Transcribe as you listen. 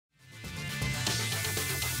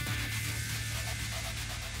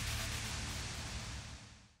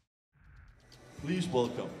Please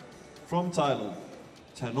welcome, from Thailand,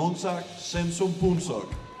 Tanongsak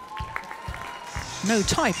Saensomboonsuk. No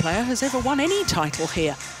Thai player has ever won any title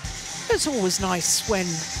here. It's always nice when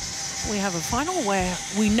we have a final where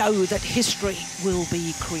we know that history will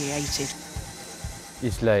be created.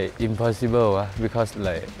 It's like impossible because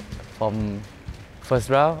like from first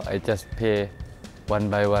round I just play one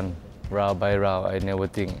by one, round by round. I never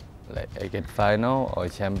think like I get final or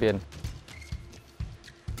champion.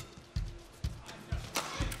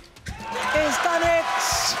 He's done it!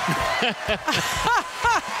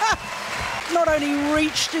 Not only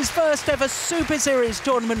reached his first ever Super Series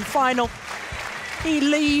tournament final, he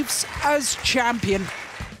leaves as champion.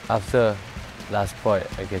 After last point,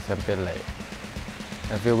 I get champion. Like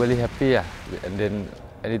I feel really happy, and then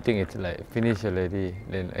anything is like finished already.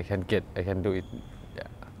 Then I can do it. Yeah.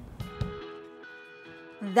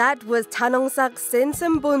 That was Tanongsak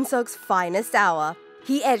Saensomboonsuk's finest hour.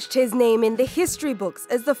 He etched his name in the history books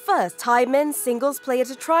as the first Thai men's singles player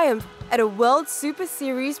to triumph at a World Super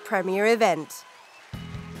Series premier event.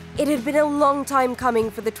 It had been a long time coming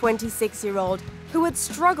for the 26-year-old, who had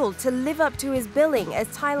struggled to live up to his billing as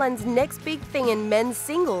Thailand's next big thing in men's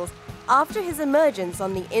singles after his emergence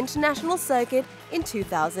on the international circuit in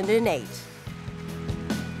 2008.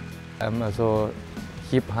 I'm also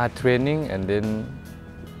keep hard training and then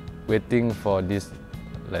waiting for this,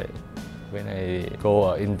 like when I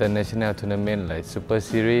go international tournament like Super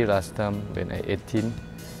Series last time when I 18,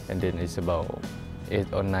 and then it's about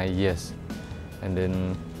 8 or 9 years, and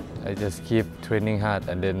then I just keep training hard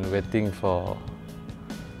and then waiting for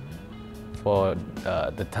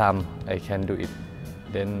the time I can do it.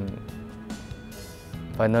 Then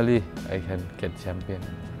finally I can get champion.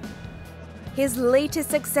 His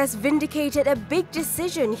latest success vindicated a big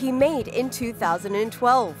decision he made in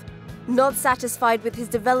 2012. Not satisfied with his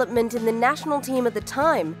development in the national team at the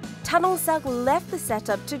time, Tanongsak left the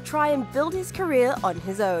setup to try and build his career on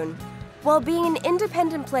his own. While being an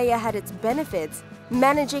independent player had its benefits,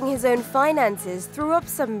 managing his own finances threw up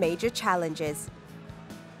some major challenges.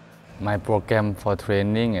 My program for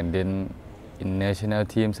training and then in national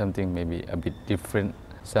team something maybe a bit different.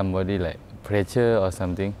 Somebody like pressure or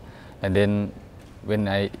something, and then when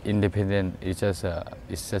I independent, it's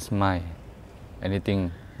just my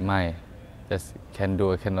anything. My just can do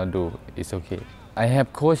or cannot do, it's okay. I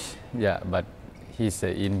have coach, yeah, but he's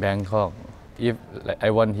in Bangkok. If like I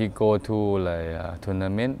want he go to like a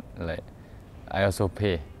tournament, like I also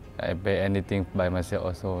pay. I pay anything by myself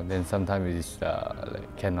also. Then sometimes it's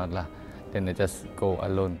like cannot lah. Then I just go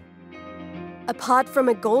alone. Apart from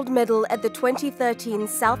a gold medal at the 2013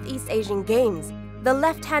 Southeast Asian Games, the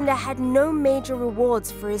left-hander had no major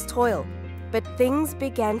rewards for his toil. But things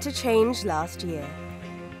began to change last year.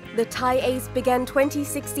 The Thai ace began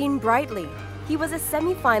 2016 brightly. He was a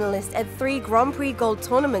semi-finalist at 3 Grand Prix Gold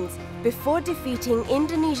tournaments before defeating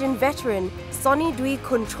Indonesian veteran Soni Dwi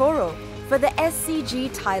Kuncoro for the SCG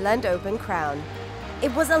Thailand Open crown.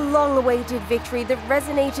 It was a long-awaited victory that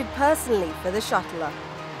resonated personally for the shuttler.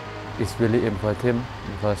 It's really important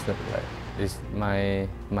because like, it's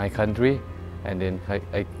my country, and then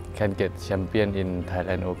I can get champion in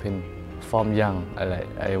Thailand Open. From young,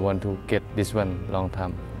 I want to get this one long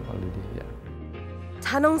time already. Yeah.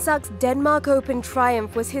 Tanongsaks's Denmark Open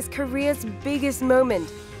triumph was his career's biggest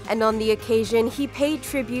moment, and on the occasion he paid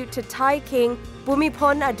tribute to Thai king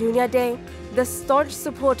Bhumibol Adulyadej, the staunch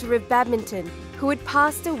supporter of badminton, who had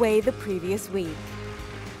passed away the previous week.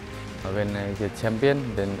 When I get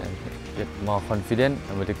champion, then I get more confident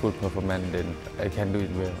and very good performance, then I can do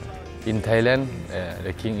it well. In Thailand,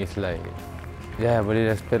 the king is like, yeah, very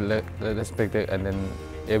respected, and then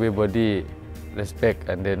everybody respect,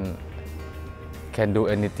 and then can do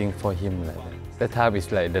anything for him like that. That time is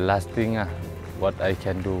like the last thing what I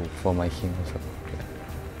can do for my king also.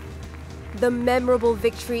 Yeah. The memorable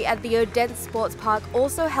victory at the Odense Sports Park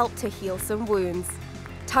also helped to heal some wounds.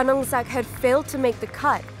 Tanongsak had failed to make the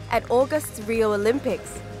cut at August's Rio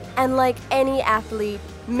Olympics, and like any athlete,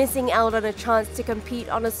 missing out on a chance to compete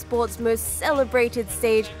on a sport's most celebrated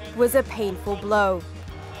stage was a painful blow.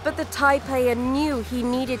 But the Thai player knew he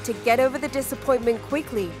needed to get over the disappointment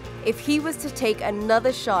quickly if he was to take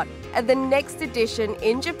another shot at the next edition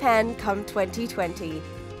in Japan come 2020.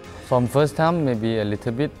 From first time, maybe a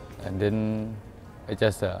little bit, and then I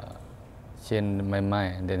just changed my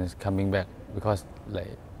mind, and then it's coming back because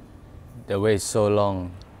like the way is so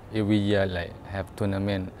long. Every year like have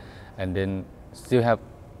tournament, and then still have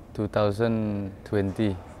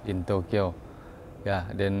 2020 in Tokyo. Yeah,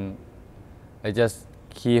 then I just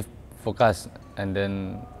keep focus and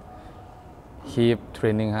then keep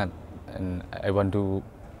training hard, and I want to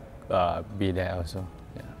be there also.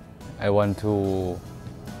 Yeah. I want to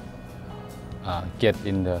get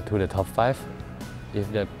to the top 5.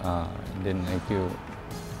 If that, then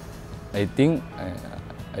I think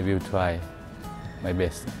I will try my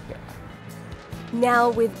best. Yeah. Now,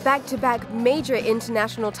 with back-to-back major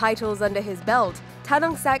international titles under his belt,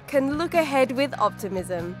 Tanongsak can look ahead with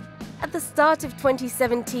optimism. At the start of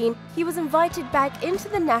 2017, he was invited back into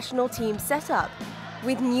the national team setup.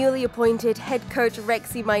 With newly appointed head coach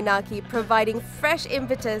Rexy Mainaki providing fresh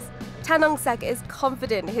impetus, Tanongsak is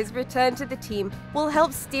confident his return to the team will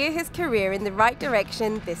help steer his career in the right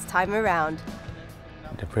direction this time around.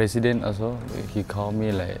 The president also, he called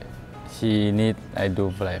me like, he need I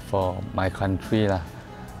do like for my country lah.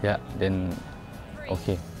 Yeah, then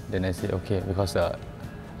okay. Then I said okay, because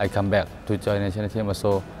I come back to join national team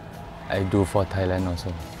also. I do for Thailand also.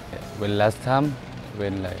 Yeah. When last time,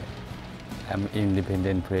 when like I'm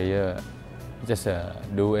independent player, just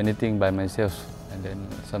do anything by myself, and then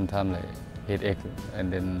sometimes like headache,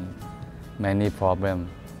 and then many problem.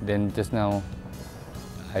 Then just now,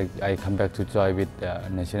 I come back to join with the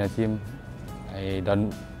national team. I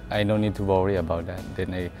don't need to worry about that.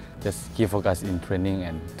 Then I just keep focus in training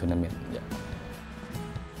and tournament. Yeah.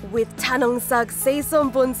 With Tanongsak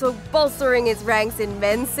Saensomboonsuk bolstering its ranks in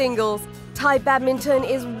men's singles, Thai badminton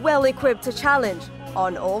is well equipped to challenge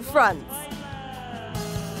on all fronts.